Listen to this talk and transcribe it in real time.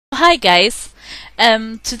Hi guys,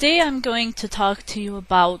 today I'm going to talk to you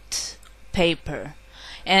about paper.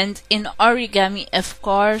 And in origami, of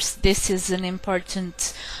course, this is an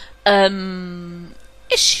important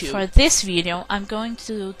issue. For this video, I'm going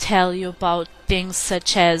to tell you about things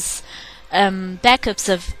such as backups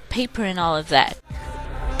of paper and all of that.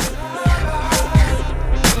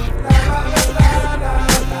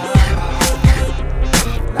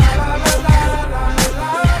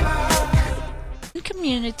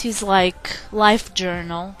 Communities like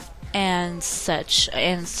LiveJournal and such,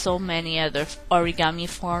 and so many other origami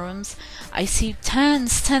forums, I see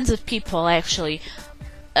tons of people actually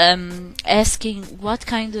asking what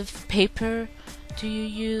kind of paper do you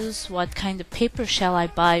use, what kind of paper shall I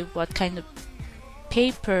buy, what kind of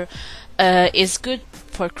paper is good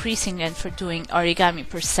for creasing and for doing origami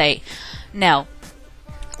per se. Now,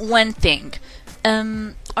 one thing,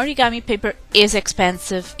 origami paper is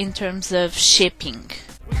expensive in terms of shipping.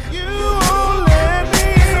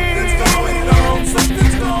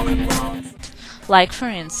 Like for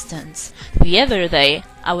instance, the other day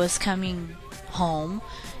I was coming home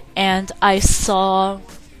and I saw,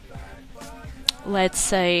 let's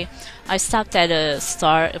say, I stopped at a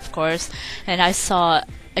store, of course, and I saw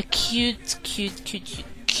a cute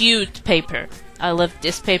paper. I love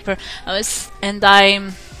this paper. I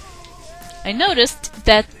noticed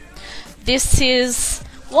that this is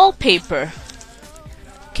wallpaper.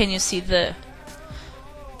 Can you see the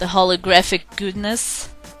holographic goodness?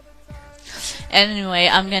 Anyway,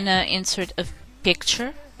 I'm gonna insert a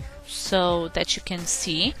picture so that you can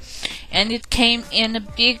see. And it came in a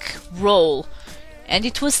big roll, and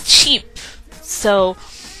it was cheap. So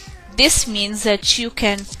this means that you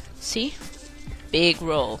can see, big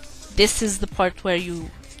roll. This is the part where you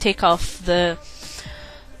take off the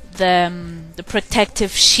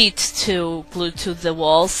protective sheet to glue to the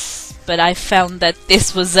walls, but I found that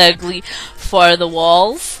this was ugly for the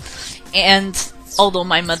walls, and although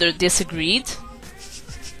my mother disagreed,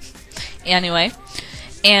 anyway,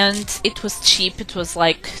 and it was cheap. It was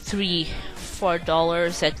like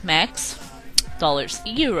 $3-4 at max,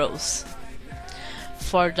 euros,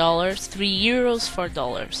 $4, €3,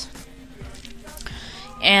 $4,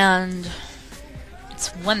 and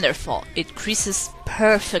it's wonderful. It creases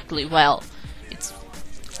perfectly well. It's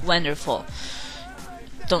wonderful.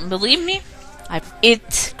 Don't believe me?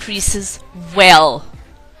 It creases well,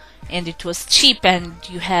 and it was cheap, and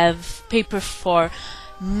you have paper for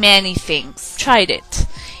many things. Tried it,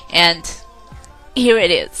 and here it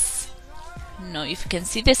is. I don't know if you can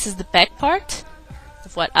see. This is the back part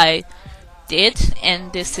of what I did,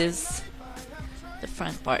 and this is the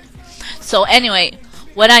front part. So anyway,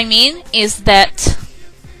 what I mean is that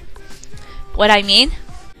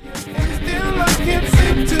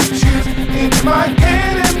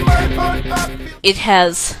it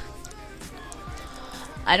has,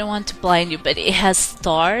 I don't want to blind you, but it has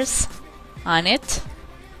stars on it.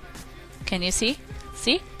 Can you see?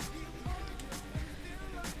 See?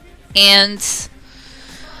 And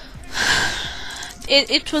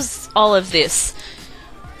it was all of this.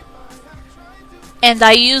 And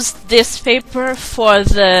I used this paper for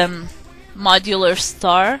the modular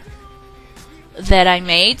star that I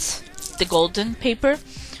made, the golden paper.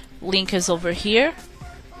 Link is over here.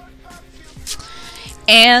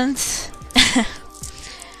 And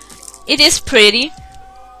it is pretty,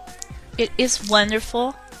 it is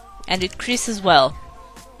wonderful, and it creases well.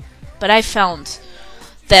 But I found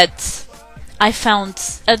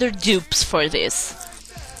other dupes for this.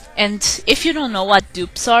 And if you don't know what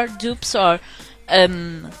dupes are a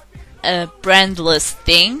brandless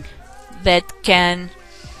thing that can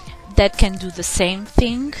do the same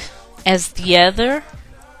thing as the other,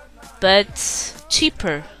 but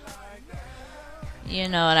cheaper. You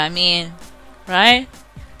know what I mean, right?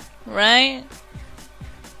 Right.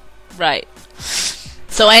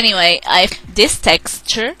 So anyway, this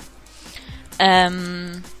texture.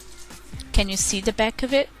 Can you see the back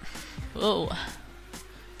of it? Oh.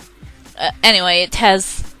 Anyway, it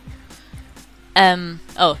has.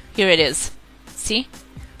 Oh, here it is. See?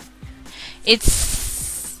 It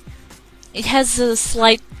has a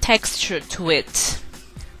slight texture to it,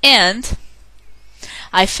 and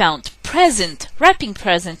I found wrapping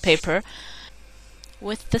present paper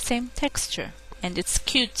with the same texture, and it's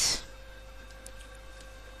cute.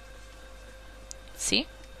 See?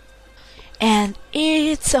 And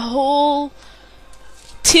it's a whole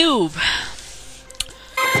tube.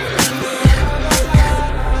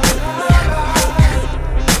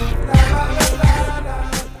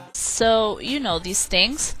 So, you know these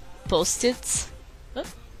things, post-its.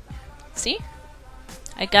 See?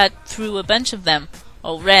 I got through a bunch of them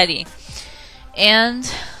already.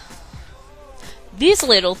 And these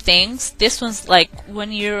little things, this one's like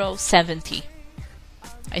 €1.70,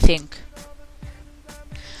 I think.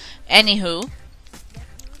 Anywho,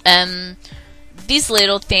 these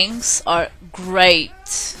little things are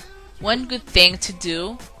great. One good thing to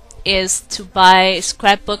do is to buy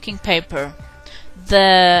scrapbooking paper.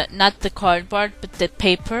 Not the cardboard, but the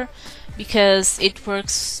paper, because it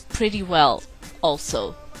works pretty well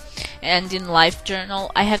also. And in Life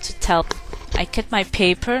Journal, I have to tell, I cut my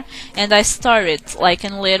paper and I store it like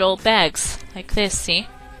in little bags, like this, see?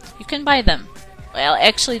 You can buy them. Well,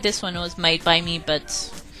 actually this one was made by me,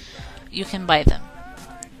 but you can buy them.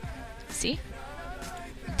 See?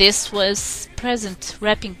 This was present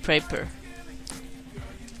wrapping paper.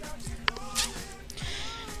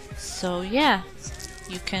 So yeah,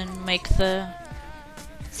 you can make the,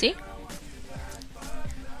 see?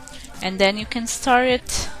 And then you can store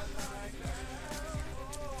it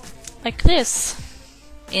like this,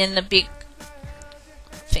 in a big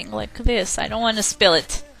thing like this. I don't want to spill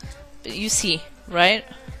it, but you see, right?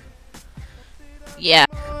 Yeah.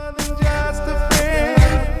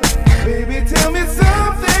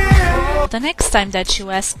 The next time that you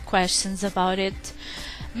ask questions about it,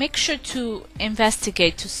 make sure to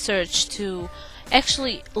investigate, to search, to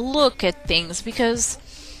actually look at things, because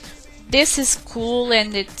this is cool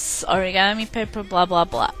and it's origami paper, blah blah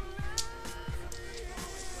blah.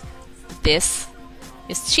 This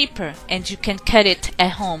is cheaper and you can cut it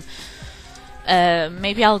at home.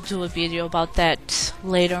 Maybe I'll do a video about that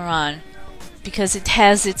later on, because it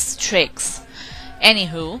has its tricks.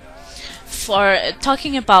 Anywho, for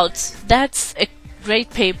talking about, that's a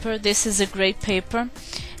great paper, this is a great paper,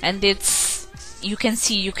 and it's, you can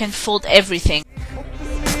see, you can fold everything.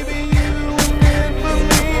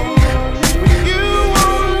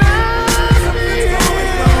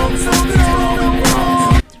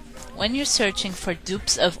 When you're searching for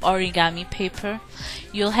dupes of origami paper,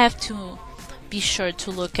 you'll have to be sure to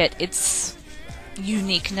look at its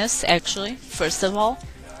uniqueness, actually, first of all.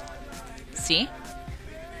 See?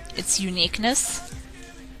 Its uniqueness.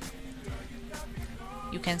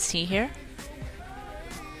 You can see here.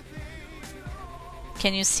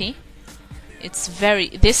 Can you see? It's very,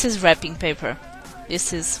 this is wrapping paper.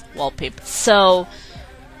 This is wallpaper. So,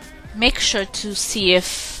 make sure to see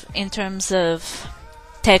if, in terms of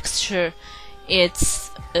texture, it's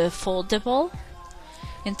foldable.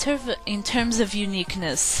 In terms of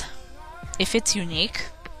uniqueness, if it's unique,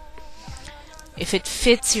 if it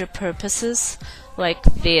fits your purposes, like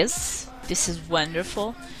this is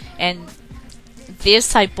wonderful. And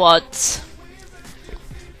this I bought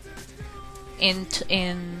in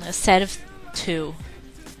a set of 2,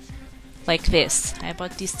 like this. I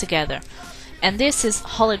bought these together. And this is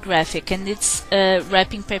holographic, and it's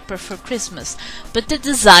wrapping paper for Christmas. But the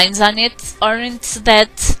designs on it aren't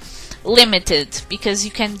that limited, because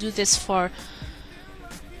you can do this for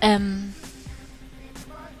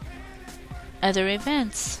other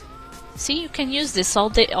events. See, you can use this all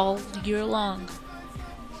day, all year long.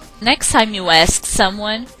 Next time you ask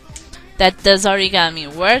someone that does origami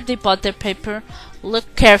where they bought their paper,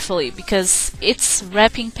 look carefully, because it's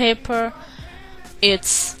wrapping paper,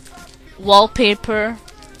 it's wallpaper,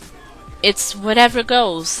 it's whatever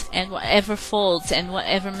goes and whatever folds and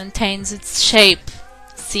whatever maintains its shape.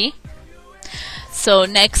 See? So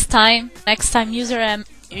next time use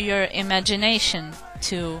your imagination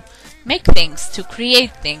to make things, to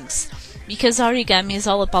create things, because origami is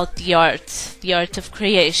all about the art of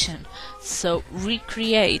creation. So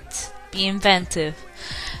recreate, be inventive.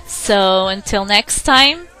 So until next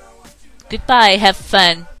time, goodbye, have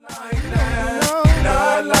fun.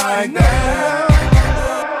 Not like that.